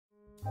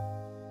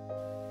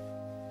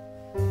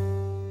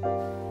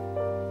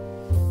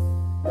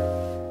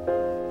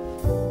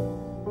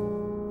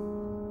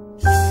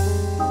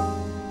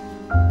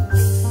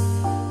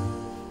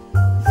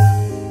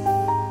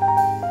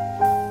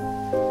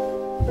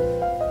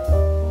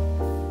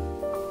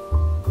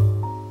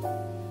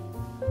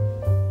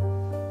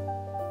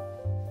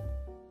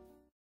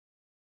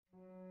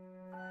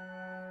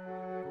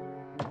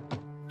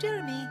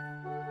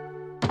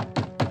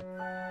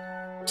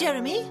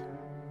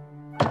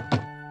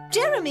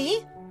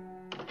Jeremy!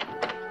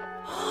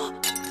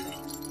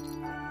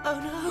 Oh,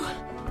 no.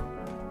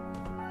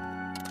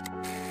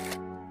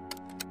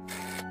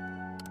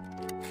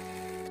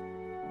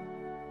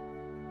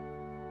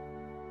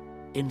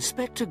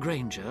 Inspector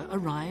Granger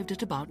arrived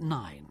at about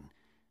 9.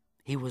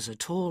 He was a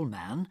tall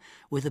man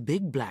with a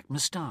big black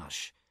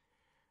moustache.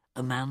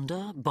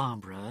 Amanda,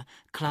 Barbara,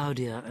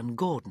 Claudia and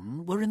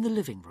Gordon were in the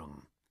living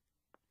room.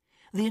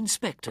 The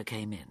inspector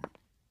came in.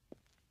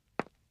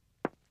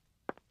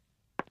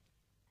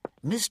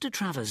 Mr.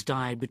 Travers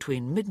died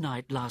between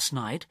midnight last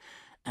night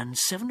and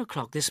 7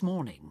 o'clock this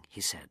morning, he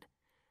said.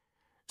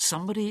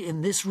 Somebody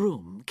in this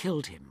room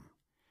killed him.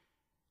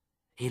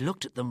 He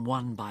looked at them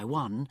one by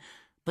one,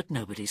 but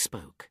nobody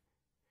spoke.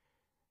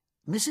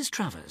 Mrs.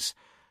 Travers,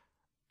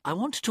 I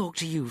want to talk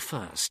to you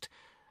first.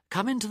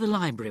 Come into the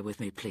library with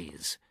me,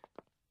 please.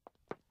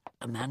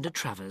 Amanda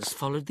Travers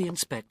followed the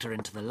inspector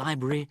into the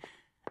library,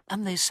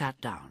 and they sat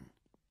down.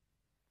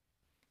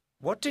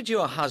 What did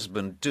your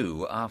husband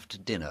do after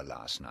dinner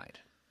last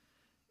night?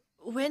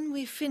 When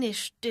we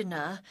finished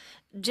dinner,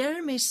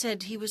 Jeremy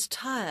said he was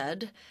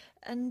tired,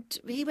 and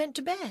he went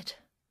to bed.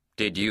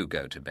 Did you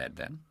go to bed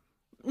then?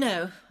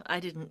 No, I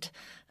didn't.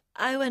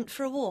 I went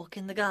for a walk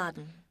in the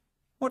garden.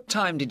 What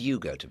time did you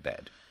go to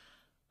bed?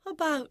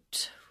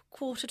 About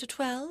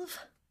 11:45.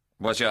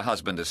 Was your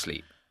husband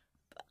asleep?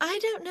 I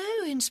don't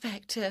know,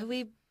 Inspector.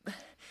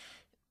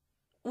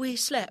 We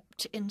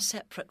slept in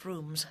separate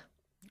rooms.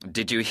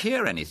 Did you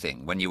hear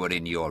anything when you were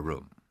in your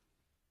room?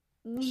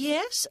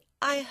 Yes,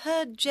 I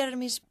heard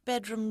Jeremy's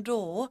bedroom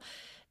door.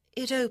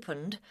 It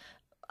opened.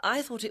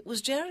 I thought it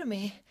was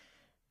Jeremy.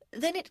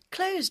 Then it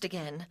closed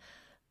again.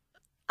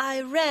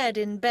 I read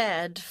in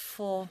bed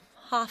for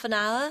half an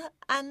hour,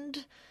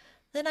 and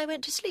then I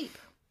went to sleep.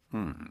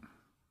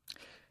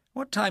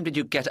 What time did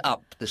you get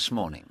up this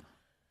morning?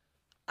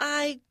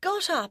 I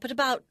got up at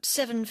about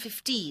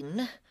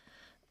 7:15.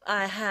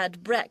 I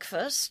had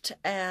breakfast,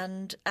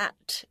 and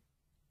at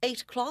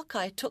 8 o'clock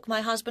I took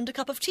my husband a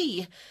cup of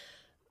tea.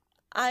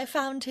 I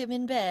found him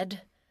in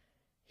bed.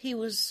 He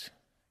was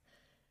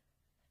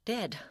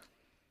dead.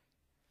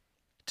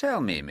 Tell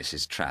me,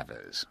 Mrs.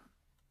 Travers,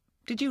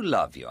 did you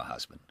love your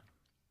husband?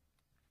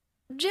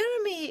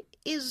 Jeremy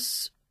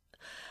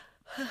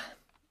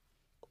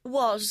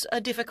was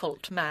a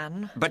difficult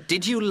man. But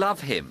did you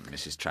love him,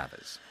 Mrs.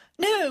 Travers?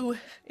 No,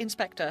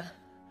 Inspector.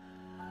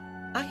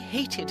 I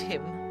hated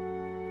him.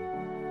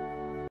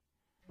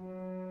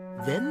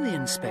 Then the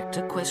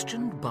inspector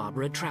questioned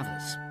Barbara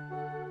Travers.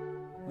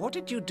 What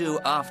did you do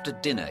after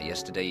dinner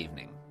yesterday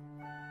evening?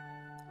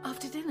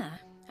 After dinner,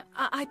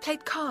 I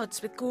played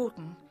cards with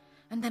Gordon,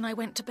 and then I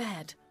went to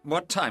bed.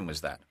 What time was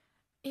that?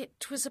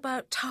 It was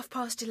about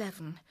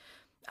 11:30.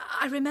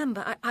 I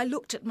remember I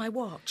looked at my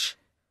watch.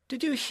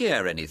 Did you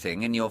hear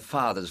anything in your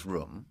father's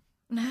room?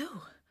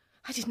 No,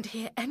 I didn't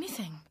hear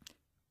anything.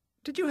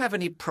 Did you have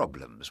any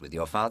problems with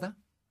your father?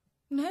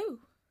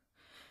 No.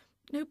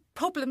 No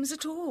problems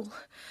at all.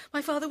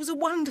 My father was a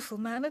wonderful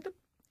man and a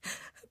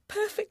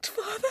perfect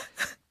father.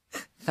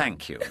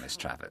 Thank you, Miss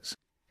Travers.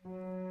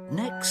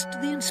 Next,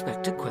 the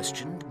inspector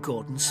questioned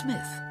Gordon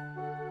Smith.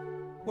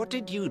 What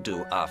did you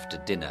do after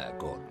dinner,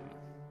 Gordon?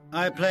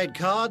 I played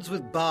cards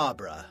with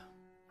Barbara.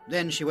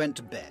 Then she went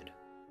to bed.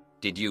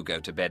 Did you go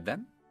to bed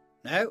then?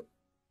 No.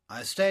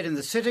 I stayed in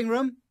the sitting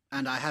room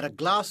and I had a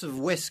glass of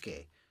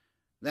whiskey.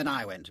 Then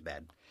I went to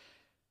bed.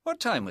 What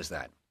time was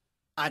that?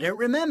 I don't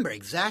remember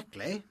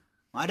exactly.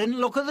 I didn't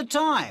look at the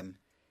time.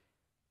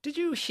 Did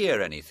you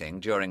hear anything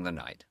during the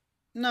night?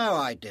 No,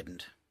 I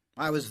didn't.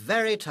 I was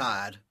very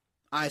tired.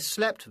 I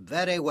slept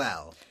very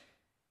well.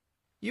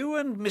 You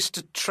and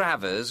Mr.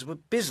 Travers were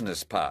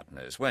business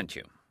partners, weren't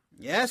you?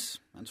 Yes,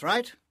 that's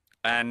right.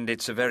 And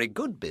it's a very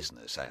good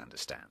business, I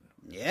understand.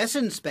 Yes,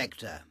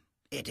 Inspector.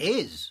 It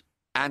is.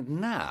 And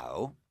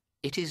now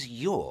it is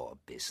your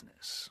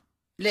business.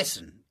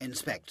 Listen,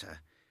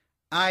 Inspector.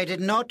 I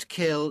did not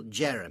kill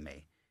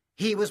Jeremy.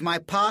 He was my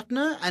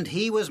partner and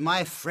he was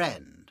my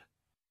friend.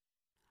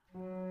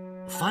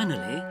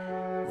 Finally,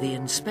 the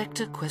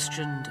inspector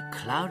questioned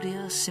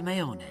Claudia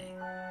Simeone.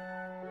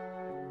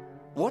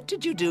 What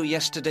did you do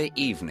yesterday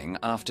evening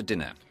after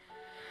dinner?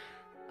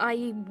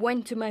 I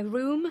went to my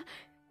room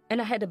and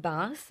I had a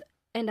bath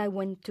and I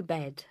went to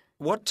bed.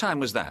 What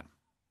time was that?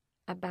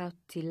 About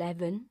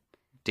 11.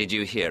 Did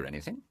you hear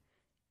anything?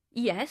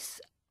 Yes,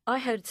 I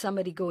heard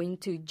somebody go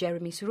into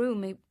Jeremy's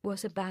room. It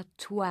was about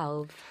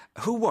 12.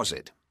 Who was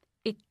it?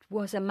 It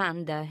was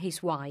Amanda,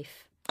 his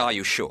wife. Are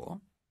you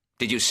sure?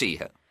 Did you see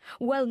her?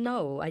 Well,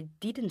 no, I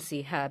didn't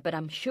see her, but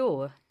I'm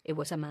sure it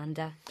was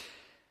Amanda.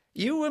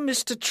 You were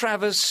Mr.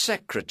 Travers'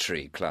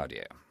 secretary,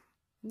 Claudia.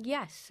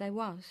 Yes, I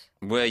was.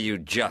 Were you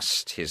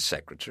just his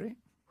secretary?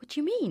 What do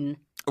you mean?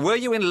 Were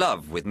you in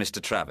love with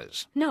Mr.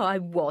 Travers? No, I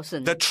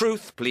wasn't. The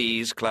truth,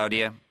 please,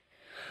 Claudia.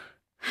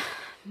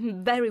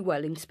 Very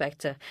well,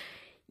 Inspector.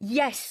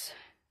 Yes,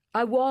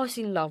 I was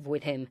in love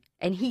with him,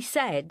 and he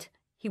said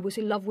he was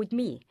in love with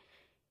me.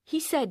 He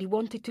said he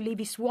wanted to leave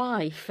his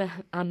wife,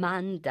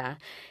 Amanda,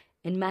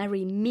 and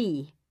marry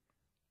me.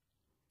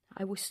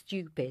 I was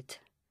stupid.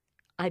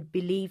 I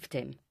believed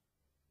him.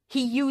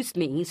 He used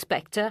me,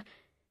 Inspector.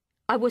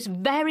 I was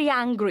very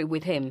angry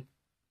with him.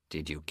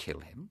 Did you kill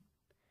him?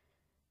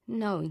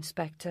 No,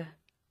 Inspector.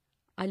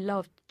 I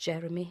loved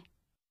Jeremy.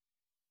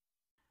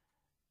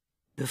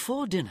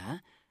 Before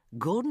dinner,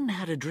 Gordon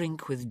had a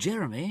drink with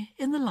Jeremy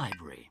in the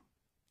library.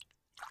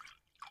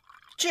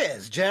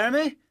 Cheers,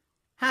 Jeremy.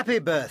 Happy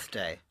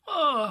birthday.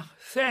 Oh,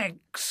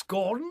 thanks,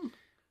 Gordon.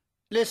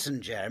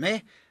 Listen,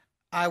 Jeremy,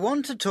 I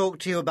want to talk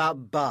to you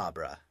about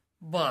Barbara.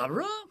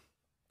 Barbara?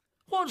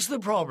 What's the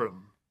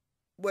problem?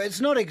 Well,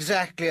 it's not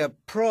exactly a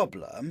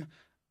problem.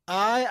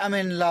 I am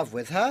in love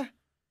with her,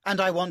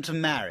 and I want to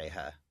marry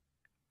her.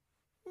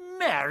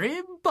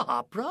 Marry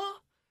Barbara?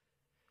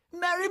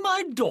 Marry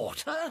my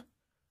daughter?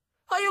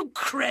 Are you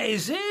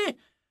crazy?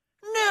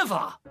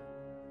 Never!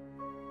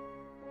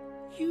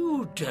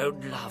 You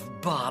don't love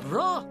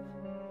Barbara.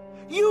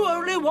 You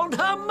only want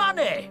her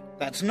money.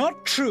 That's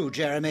not true,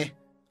 Jeremy.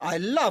 I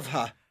love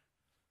her.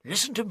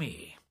 Listen to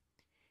me.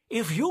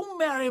 If you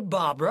marry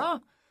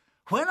Barbara,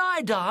 when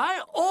I die,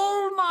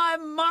 all my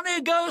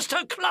money goes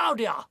to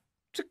Claudia.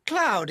 To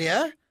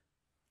Claudia?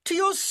 To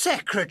your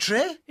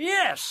secretary?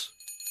 Yes.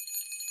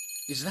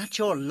 Is that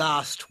your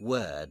last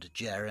word,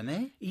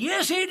 Jeremy?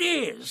 Yes, it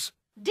is.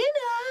 Dinner,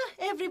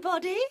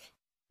 everybody.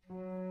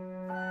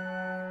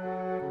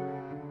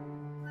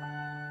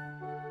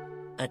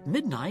 At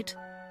midnight,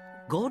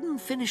 Gordon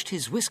finished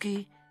his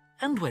whiskey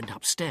and went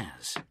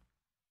upstairs.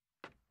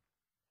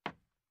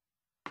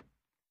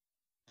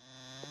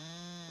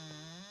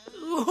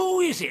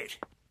 Who is it?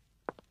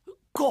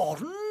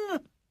 Gordon?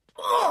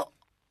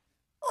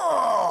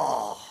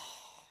 Oh!